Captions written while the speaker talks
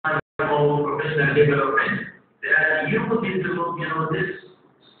and development. That you will develop, this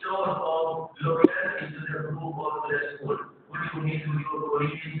sort of loyalty to the group or to the school. When you meet with your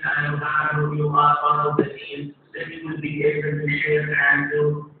colleagues and you are part of the team, then you will be able to share and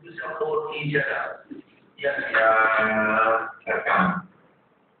to support each other. Yes, Irfan.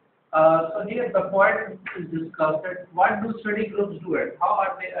 So here the point is discussed that what do study groups do it? How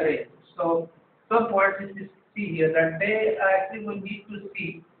are they arranged? So some points is to see here that they actually will need to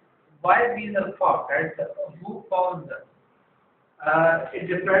see why these are formed and who formed them. It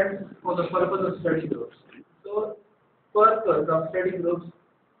depends on the purpose of study groups. So purpose of study groups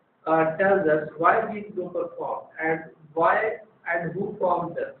tells us why these groups are formed and why and who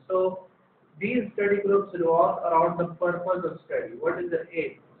formed them. So these study groups revolve around the purpose of study. What is the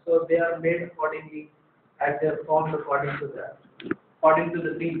aim? So they are made accordingly and they are formed according to that, according to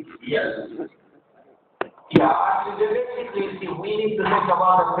the needs. Yes. Yeah, actually, basically, see, we need to think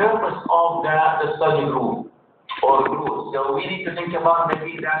about the purpose of the study group or group. So we need to think about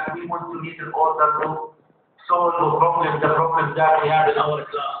maybe that we want to meet in order to solve the problems that we have in our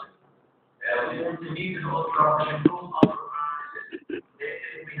class. We want to meet in order to improve our practices.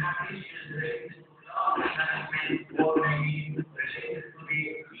 If we have issues related to class management or maybe related to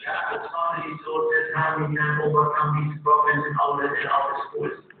the lack of some resources, how we can overcome these problems in our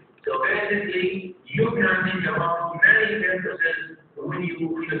schools. So basically, you can think about many purposes when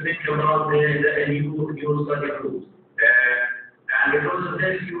you think about your study groups. And because of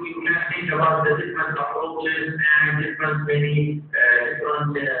this, you can think about the different approaches and different methods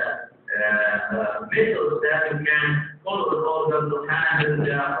that you can follow in order to handle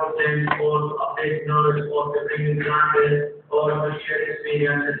the problems or to update knowledge or to bring examples or to share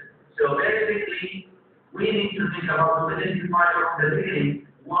experiences. So basically, we need to think about to identify from the beginning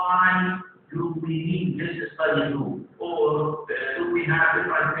why do we need this study group, or do we have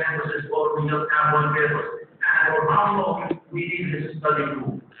different purposes, or we just have one purpose, and for how long we need this study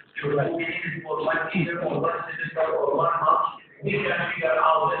group. Do we need it for 1 year, or 1 semester, or 1 month? We can figure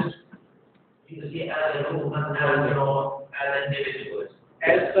out this. You see, as a group, not as individuals.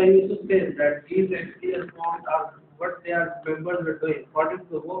 As I used to say that these experience forms are what their members are doing. According to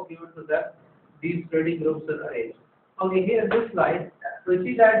the work given to them, these study groups are arranged. Okay, here in this slide, we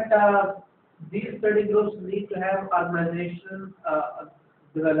see that these study groups need to have organization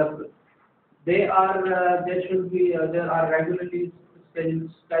development. There should be, there are regularly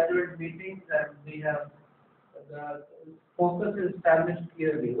scheduled meetings, and we have the focus is established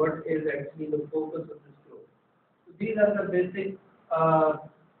clearly. What is actually the focus of this group? So these are the basic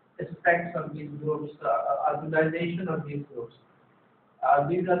aspects of these groups, organization of these groups.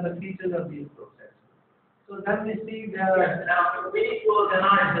 These are the features of these groups. So then we see Now, we need to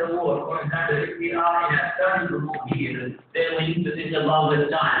organize the work. For example, if we are in a study group here, then we need to think about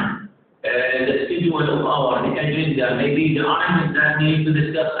the time, the schedule of the agenda, maybe the items that we need to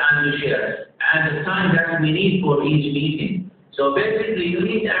discuss and to share, and the time that we need for each meeting. So basically, you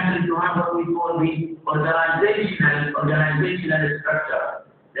need actually to have what we call the organizational structure.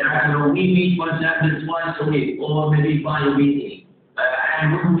 That we meet, for example, twice a week, or maybe bi-weekly.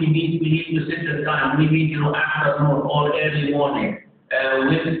 And when we meet, we need to set the time. We meet, afternoon or early morning.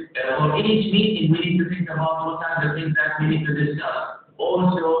 For each meeting, we need to think about what are the things that we need to discuss.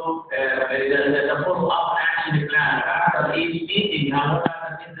 Also, the follow-up action plan. After each meeting, what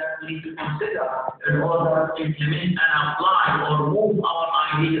are the things that we need to consider in order to implement and apply or move our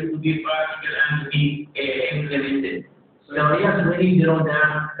ideas to be practical and to be implemented. So yes, we need to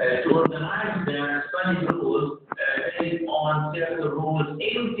organize the study rules based on certain rules,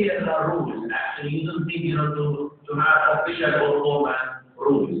 internal rules. Actually, you don't need to have official or formal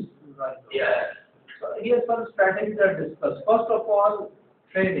rules. right. Yes. So here some strategies are discussed. First of all,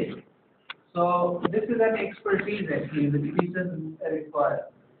 training. So this is an expertise actually the teachers require,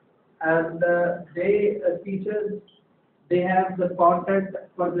 and teachers they have the content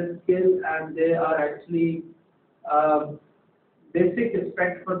for the skill, and they are actually basic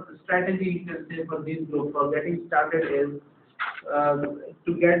aspect for the strategy you can say for this group for getting started is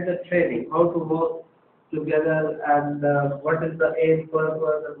to get the training, how to work together, and what is the aim,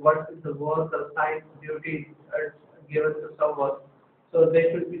 purpose, and what is the work, the assigned duties are given to someone. So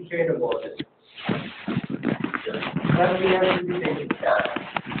they should be trained about it. Then we have invitation.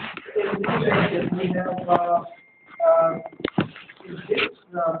 In invitation, we have in this,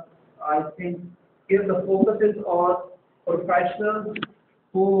 I think here the focus is on professionals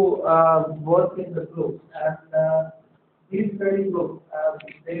who work in the group, and these study groups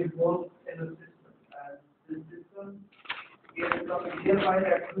they work in a system, and this system is from nearby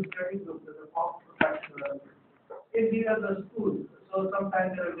actual study groups as a form of professional. If these are the schools, so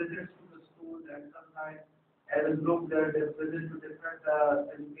sometimes there are visits to the schools, and sometimes as a group they're present to different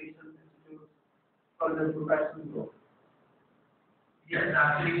education institutes for their professional growth. Yes,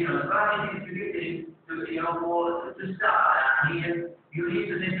 actually, starting is really to start. I mean, you need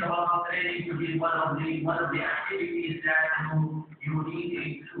to think about training to be one of the activities that you need to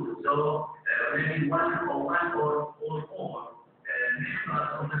include. So maybe one or more members of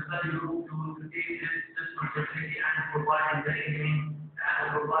the study group to take this responsibility and provide the training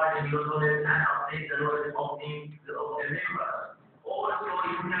and provide your knowledge and update the knowledge of the members. Also,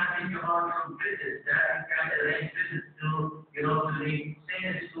 you can think about your visits that you can arrange visits to the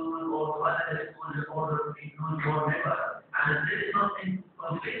same school or to other schools in order to include more members. And this is something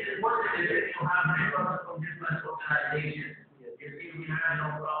completely positive if you have members from different organizations. You see, we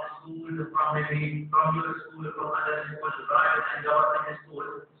have from schools, from maybe from your school, from other schools, private and government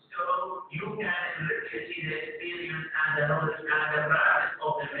schools. So you can really see the experience and the knowledge and the practice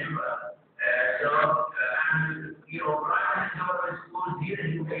of the member. And private and government schools here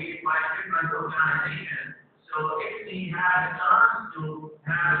in UK by different organizations. So if we have a chance to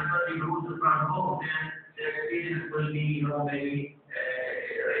have a study group from both, then the experience will be, maybe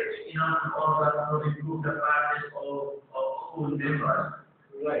rich enough in order to improve the practice of school members.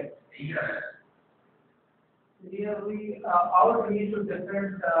 Right. Yes. Here we outreach to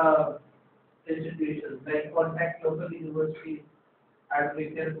different institutions, like contact local universities, and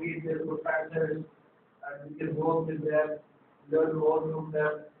we can meet their professors, and we can work with them, learn more from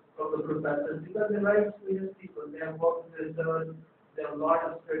them, from the professors, because they're very experienced people. They have worked with research, they have a lot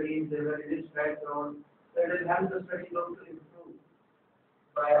of studies, they have a rich background, so it will help the study group to improve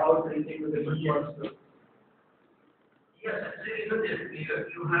by outreaching to different persons. Yes, it's really good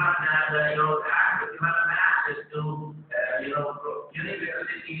if you have that, access, you have access to,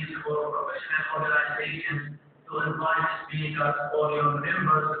 universities or professional organizations to invite speakers or your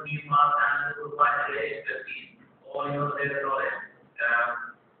members to be part and to provide their expertise or their knowledge.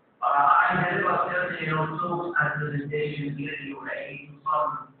 I have certain talks and presentations here in UAE to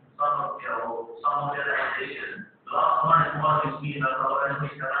some of the organizations. The last one is one with me, the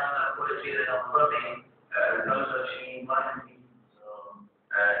International College here in Abu Dhabi. She invited me,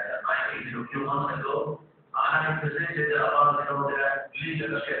 I think a few months ago. I presented about the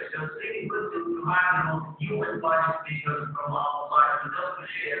leadership. So it's really good to have you invite speakers from outside to just to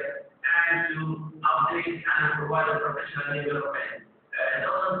share and to update and provide a professional development. It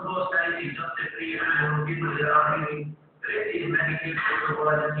doesn't cost anything, just a free and people that are really dedicated to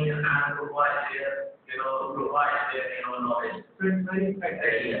provide the and provide their knowledge. So it's very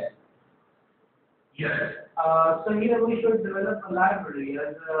effective. Yes. Yes. So here we should develop a library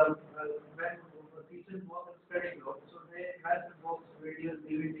as when teachers work in study groups, so they have the books, videos,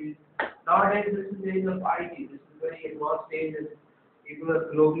 DVDs. Nowadays, this is the age of IT. This is very advanced age, and people are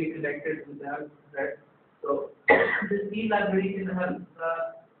globally connected with them. Right? So this e-library can help the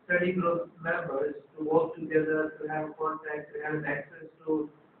study group members to work together, to have contact, to have access to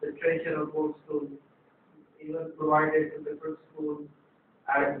the treasure of books, to even provide it to different schools,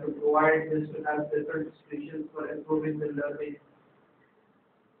 and to provide this to have different institutions for improving the learning.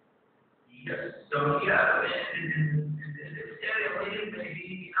 Yes. So in this area, we need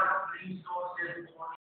maybe enough